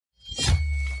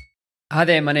Hi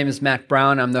there, my name is Matt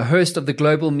Brown. I'm the host of the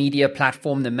global media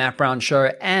platform, The Matt Brown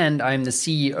Show, and I'm the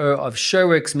CEO of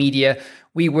Showworks Media.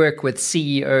 We work with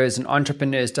CEOs and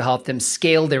entrepreneurs to help them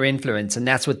scale their influence, and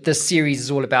that's what this series is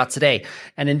all about today.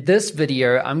 And in this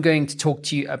video, I'm going to talk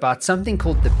to you about something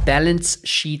called the balance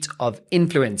sheet of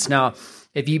influence. Now,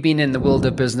 if you've been in the world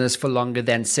of business for longer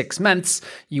than 6 months,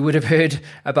 you would have heard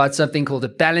about something called a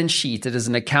balance sheet. It is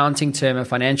an accounting term, a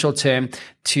financial term,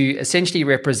 to essentially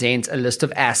represent a list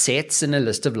of assets and a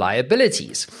list of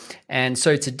liabilities. And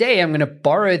so today I'm going to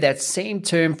borrow that same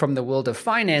term from the world of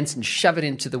finance and shove it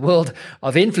into the world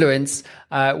of influence,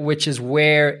 which is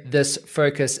where this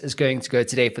focus is going to go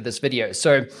today for this video.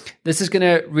 So this is going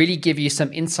to really give you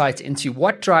some insight into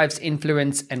what drives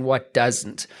influence and what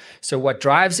doesn't. So what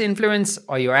drives influence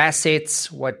are your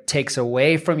assets. What takes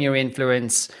away from your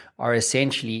influence are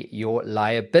essentially your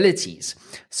liabilities.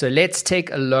 So let's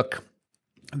take a look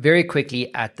very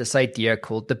quickly at this idea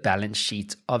called the balance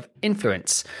sheet of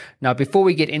influence. Now, before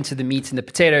we get into the meat and the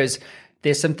potatoes,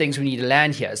 there's some things we need to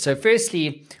land here. So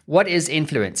firstly, what is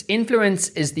influence? Influence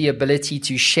is the ability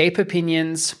to shape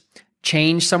opinions,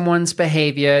 change someone's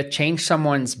behavior, change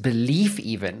someone's belief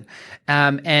even.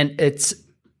 And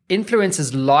influence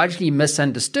is largely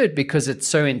misunderstood because it's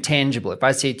so intangible. If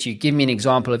I say to you, give me an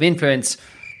example of influence,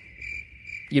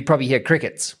 you'd probably hear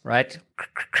crickets, right?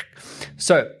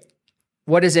 So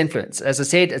what is influence? As I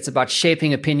said, it's about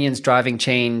shaping opinions, driving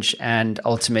change, and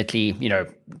ultimately,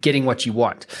 getting what you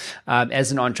want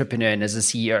as an entrepreneur and as a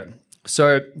CEO.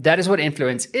 So that is what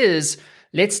influence is.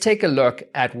 Let's take a look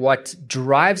at what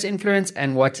drives influence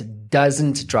and what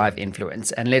doesn't drive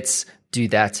influence. And let's do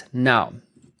that now.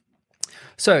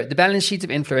 So the balance sheet of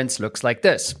influence looks like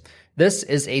this. This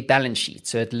is a balance sheet.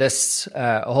 So it lists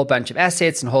a whole bunch of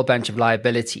assets and a whole bunch of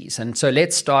liabilities. And so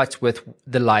let's start with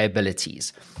the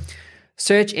liabilities.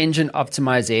 Search engine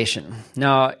optimization.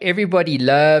 Now, everybody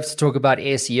loves to talk about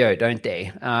SEO, don't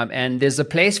they? And there's a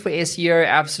place for SEO,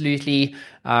 absolutely.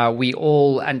 We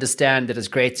all understand that it's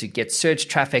great to get search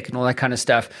traffic and all that kind of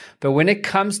stuff. But when it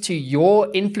comes to your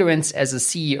influence as a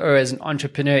CEO, as an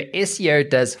entrepreneur, SEO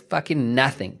does fucking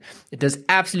nothing. It does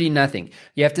absolutely nothing.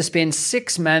 You have to spend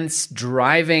 6 months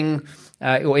driving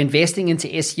or investing into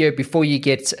SEO before you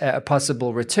get a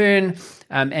possible return.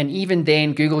 And even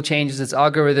then, Google changes its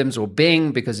algorithms, or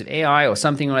Bing because of AI or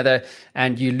something or other,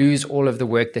 and you lose all of the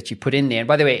work that you put in there. And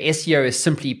by the way, SEO is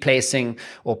simply placing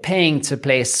or paying to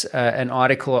place an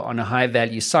article on a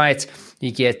high-value site.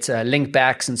 You get link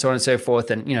backs and so on and so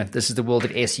forth. And, this is the world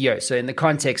of SEO. So in the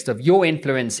context of your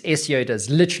influence, SEO does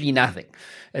literally nothing.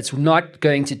 It's not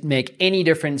going to make any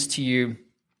difference to you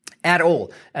at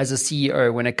all as a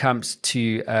CEO when it comes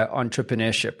to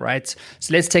entrepreneurship, right?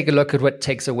 So let's take a look at what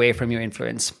takes away from your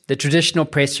influence. The traditional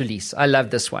press release. I love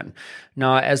this one.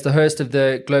 Now, as the host of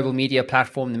the global media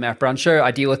platform, The Matt Brown Show, I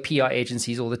deal with PR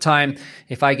agencies all the time.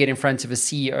 If I get in front of a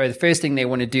CEO, the first thing they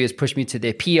want to do is push me to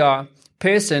their PR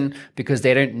person because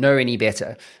they don't know any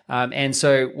better. And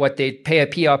so what they pay a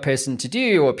PR person to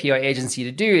do, or a PR agency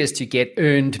to do, is to get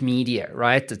earned media,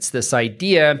 right? It's this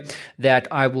idea that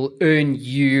I will earn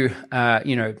you,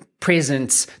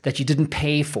 presence that you didn't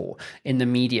pay for in the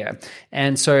media.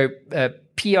 And so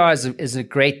PR is a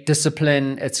great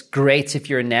discipline. It's great if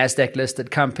you're a NASDAQ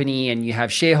listed company and you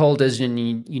have shareholders and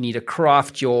you need to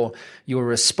craft your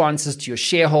responses to your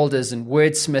shareholders and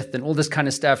wordsmith and all this kind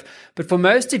of stuff. But for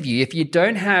most of you, if you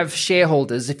don't have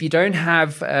shareholders, if you don't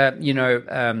have,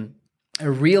 a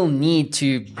real need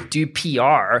to do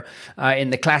PR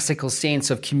in the classical sense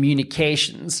of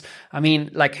communications. I mean,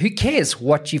 who cares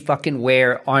what you fucking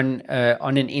wear on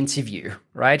an interview,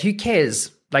 right? Who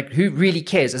cares? Who really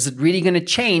cares? Is it really going to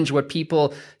change what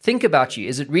people think about you?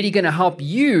 Is it really going to help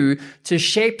you to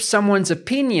shape someone's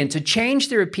opinion, to change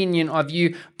their opinion of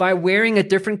you by wearing a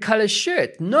different color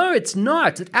shirt? No, it's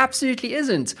not. It absolutely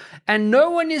isn't. And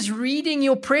no one is reading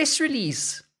your press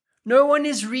release. No one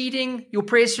is reading your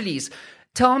press release.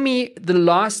 Tell me the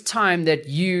last time that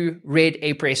you read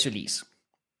a press release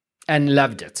and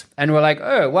loved it and were like,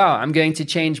 oh, wow, I'm going to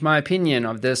change my opinion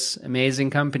of this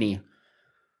amazing company.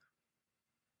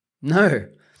 No.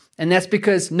 And that's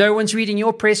because no one's reading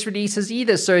your press releases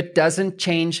either. So it doesn't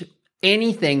change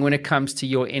anything when it comes to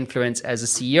your influence as a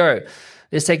CEO.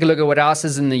 Let's take a look at what else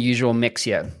is in the usual mix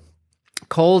here.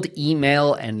 Cold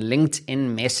email and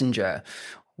LinkedIn Messenger.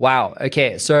 Wow.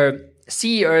 Okay. So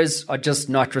CEOs are just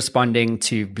not responding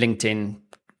to LinkedIn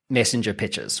Messenger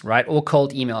pitches, right? Or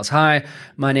cold emails. Hi,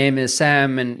 my name is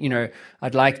Sam, and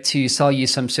I'd like to sell you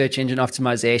some search engine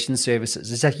optimization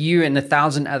services. It's like you and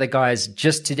 1,000 other guys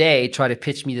just today try to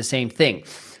pitch me the same thing.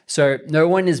 So no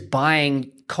one is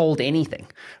buying cold anything,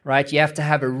 right? You have to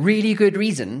have a really good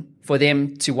reason for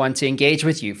them to want to engage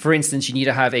with you. For instance, you need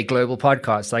to have a global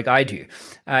podcast like I do.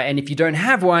 And if you don't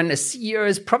have one, a CEO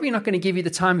is probably not going to give you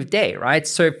the time of day, right?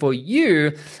 So for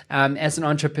you, as an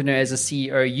entrepreneur, as a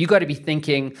CEO, you got to be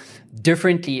thinking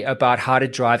differently about how to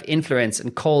drive influence,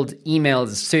 and cold emails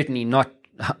is certainly not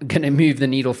going to move the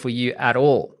needle for you at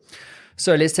all.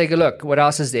 So let's take a look. What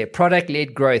else is there?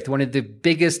 Product-led growth, one of the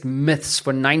biggest myths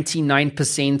for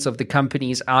 99% of the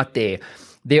companies out there.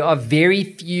 There are very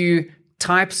few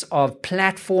types of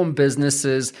platform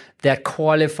businesses that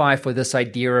qualify for this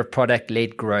idea of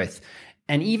product-led growth.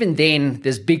 And even then,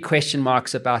 there's big question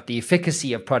marks about the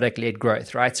efficacy of product-led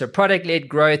growth, right? So product-led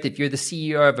growth, if you're the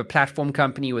CEO of a platform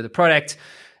company with a product,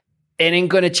 it ain't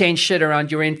going to change shit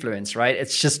around your influence, right?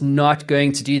 It's just not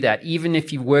going to do that. Even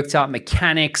if you worked out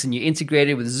mechanics and you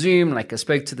integrated with Zoom, like I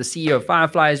spoke to the CEO of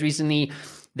Fireflies recently,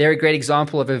 they're a great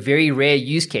example of a very rare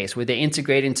use case where they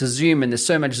integrate into Zoom and there's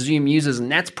so much Zoom users,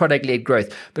 and that's product-led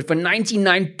growth. But for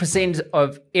 99%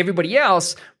 of everybody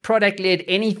else, product-led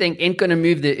anything ain't going to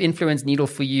move the influence needle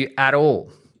for you at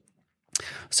all.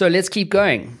 So let's keep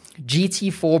going.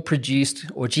 GPT-4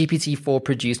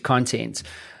 produced content.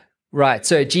 Right.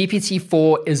 So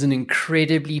GPT-4 is an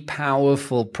incredibly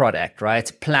powerful product,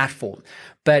 right? Platform.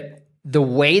 But the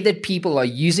way that people are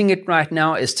using it right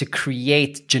now is to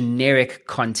create generic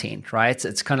content, right?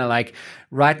 It's kind of like,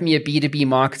 write me a B2B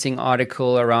marketing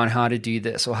article around how to do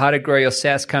this, or how to grow your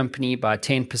SaaS company by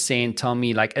 10%. Tell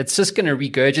me, like, it's just going to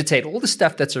regurgitate all the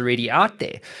stuff that's already out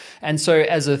there. And so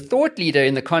as a thought leader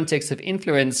in the context of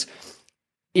influence,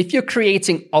 if you're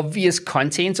creating obvious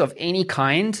content of any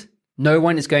kind, no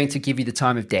one is going to give you the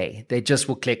time of day. They just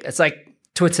will click. It's like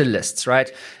Twitter lists,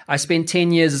 right? I spent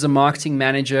 10 years as a marketing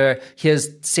manager. Here's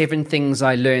 7 things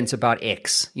I learned about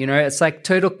X. You know, it's like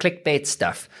total clickbait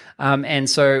stuff. And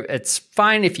so it's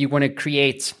fine if you want to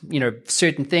create,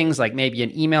 certain things like maybe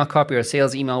an email copy or a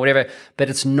sales email, whatever, but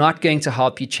it's not going to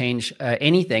help you change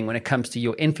anything when it comes to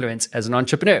your influence as an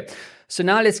entrepreneur. So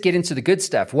now let's get into the good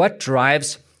stuff. What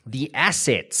drives the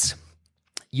assets?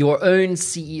 Your own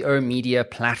CEO media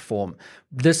platform.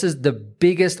 This is the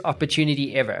biggest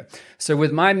opportunity ever. So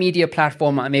with my media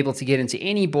platform, I'm able to get into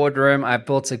any boardroom. I've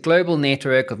built a global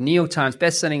network of New York Times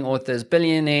bestselling authors,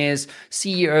 billionaires,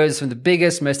 CEOs from the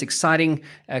biggest, most exciting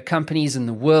companies in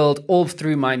the world, all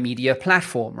through my media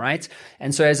platform, right?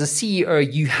 And so as a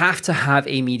CEO, you have to have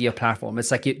a media platform.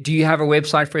 It's like, do you have a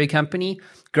website for your company?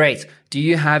 Great. Do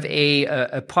you have a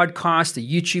podcast, a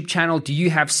YouTube channel? Do you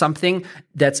have something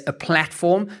that's a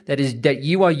platform that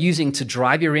you are using to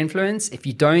drive your influence? If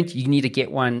you don't, you need to get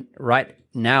one right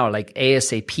now, like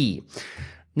ASAP.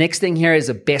 Next thing here is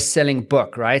a best-selling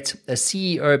book, right? A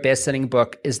CEO best-selling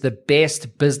book is the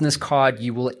best business card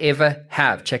you will ever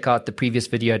have. Check out the previous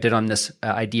video I did on this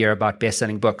idea about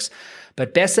best-selling books.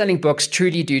 But best-selling books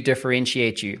truly do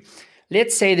differentiate you.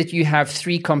 Let's say that you have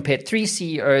three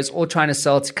CEOs all trying to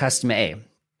sell to customer A.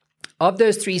 Of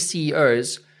those 3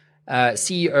 CEOs,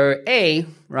 CEO A,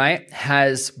 right,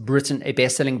 has written a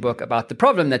best-selling book about the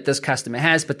problem that this customer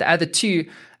has, but the other 2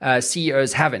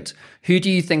 CEOs haven't. Who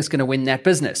do you think is going to win that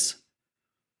business?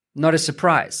 Not a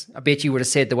surprise. I bet you would have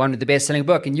said the one with the best-selling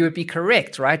book, and you would be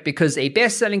correct, right? Because a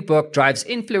best-selling book drives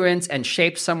influence and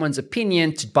shapes someone's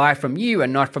opinion to buy from you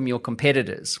and not from your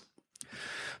competitors.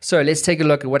 So let's take a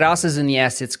look at what else is in the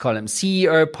assets column.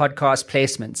 CEO podcast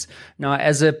placements. Now,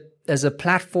 as a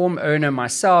platform owner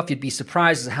myself, you'd be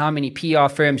surprised at how many PR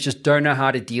firms just don't know how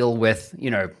to deal with,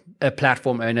 a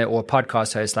platform owner or a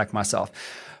podcast host like myself.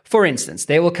 For instance,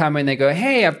 they will come and they go,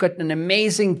 hey, I've got an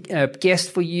amazing guest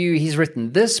for you. He's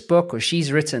written this book or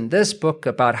she's written this book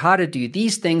about how to do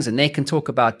these things, and they can talk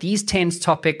about these 10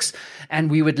 topics,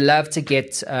 and we would love to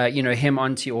get him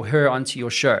onto or her onto your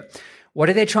show. What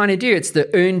are they trying to do? It's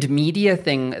the earned media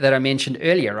thing that I mentioned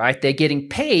earlier, right? They're getting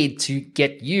paid to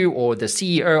get you or the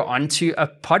CEO onto a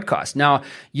podcast. Now,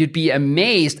 you'd be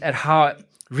amazed at how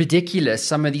ridiculous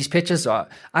some of these pitches are.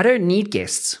 I don't need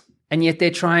guests, and yet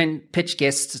they try and pitch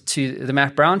guests to the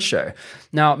Matt Brown Show.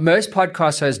 Now, most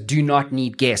podcast hosts do not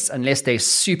need guests unless they're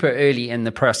super early in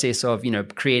the process of,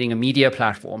 creating a media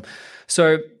platform.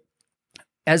 So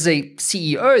as a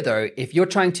CEO, though, if you're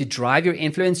trying to drive your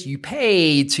influence, you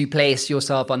pay to place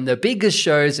yourself on the biggest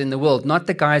shows in the world, not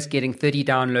the guys getting 30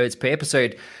 downloads per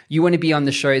episode. You want to be on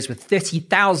the shows with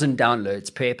 30,000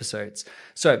 downloads per episode.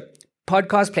 So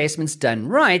podcast placements done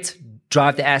right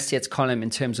drive the assets column in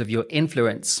terms of your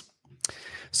influence.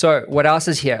 So what else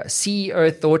is here?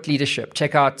 CEO thought leadership.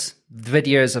 Check out the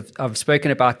videos. I've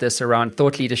spoken about this around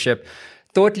thought leadership.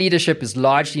 Thought leadership is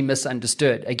largely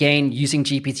misunderstood. Again, using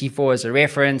GPT-4 as a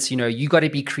reference, you got to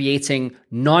be creating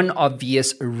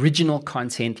non-obvious original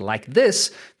content like this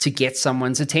to get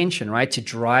someone's attention, right? To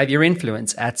drive your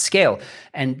influence at scale.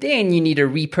 And then you need to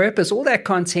repurpose all that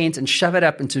content and shove it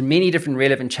up into many different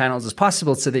relevant channels as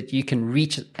possible so that you can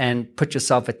reach and put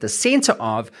yourself at the center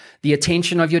of the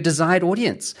attention of your desired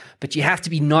audience. But you have to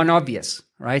be non-obvious,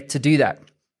 right, to do that.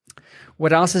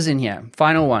 What else is in here?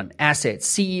 Final one,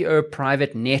 assets, CEO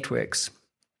private networks.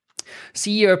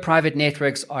 CEO private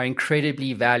networks are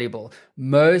incredibly valuable.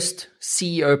 Most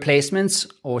CEO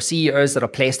placements or CEOs that are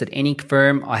placed at any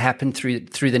firm are happen through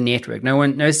the network. No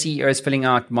CEO is filling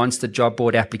out monster job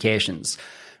board applications,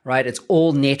 right? It's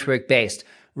all network based.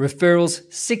 Referrals,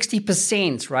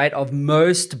 60%, right, of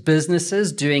most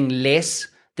businesses doing less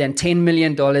than $10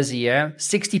 million a year,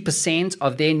 60%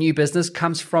 of their new business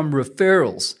comes from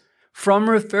referrals. From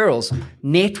referrals,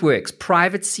 networks,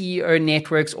 private CEO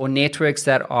networks, or networks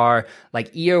that are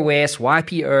like EOS,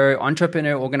 YPO,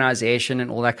 entrepreneur organization,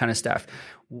 and all that kind of stuff.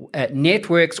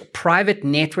 Networks, private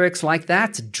networks like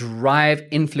that drive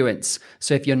influence.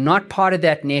 So if you're not part of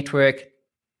that network,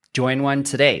 join one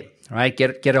today, right?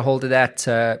 Get a hold of that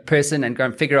person and go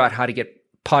and figure out how to get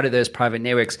part of those private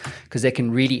networks because they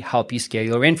can really help you scale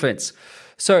your influence.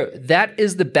 So that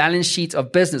is the balance sheet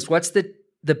of business. What's the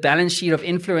balance sheet of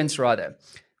influence, rather?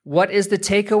 What is the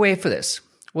takeaway for this?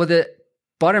 Well, the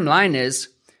bottom line is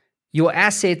your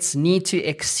assets need to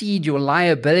exceed your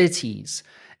liabilities.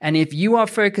 And if you are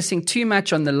focusing too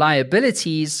much on the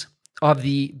liabilities of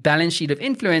the balance sheet of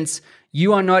influence,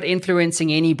 you are not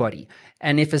influencing anybody.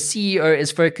 And if a CEO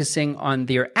is focusing on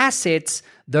their assets,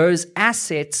 those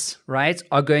assets, right,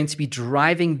 are going to be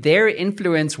driving their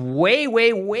influence way,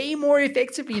 way, way more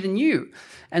effectively than you.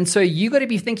 And so you got to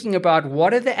be thinking about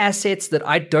what are the assets that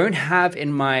I don't have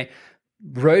in my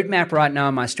roadmap right now,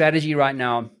 my strategy right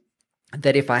now,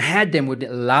 that if I had them would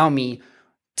allow me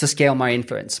to scale my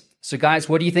influence. So guys,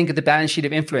 what do you think of the balance sheet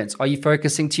of influence? Are you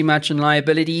focusing too much on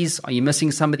liabilities? Are you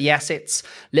missing some of the assets?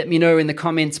 Let me know in the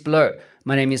comments below.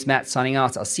 My name is Matt, signing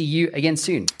out. I'll see you again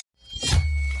soon.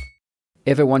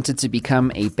 Ever wanted to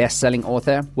become a best-selling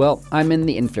author? Well, I'm in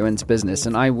the influence business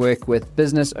and I work with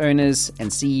business owners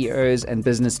and CEOs and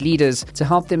business leaders to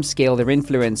help them scale their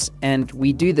influence. And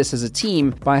we do this as a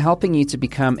team by helping you to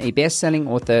become a best-selling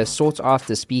author,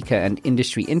 sought-after speaker, and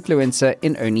industry influencer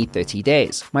in only 30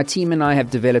 days. My team and I have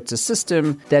developed a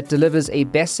system that delivers a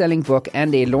best-selling book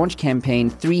and a launch campaign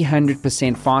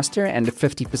 300% faster and at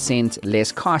 50%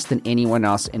 less cost than anyone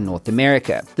else in North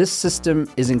America. This system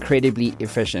is incredibly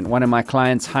efficient. One of my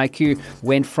clients, Haiku,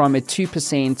 went from a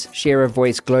 2% share of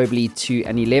voice globally to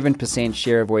an 11%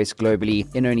 share of voice globally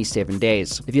in only 7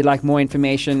 days. If you'd like more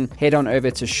information, head on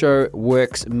over to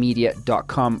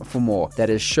showworksmedia.com for more. That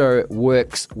is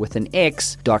showworks with an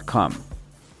X.com.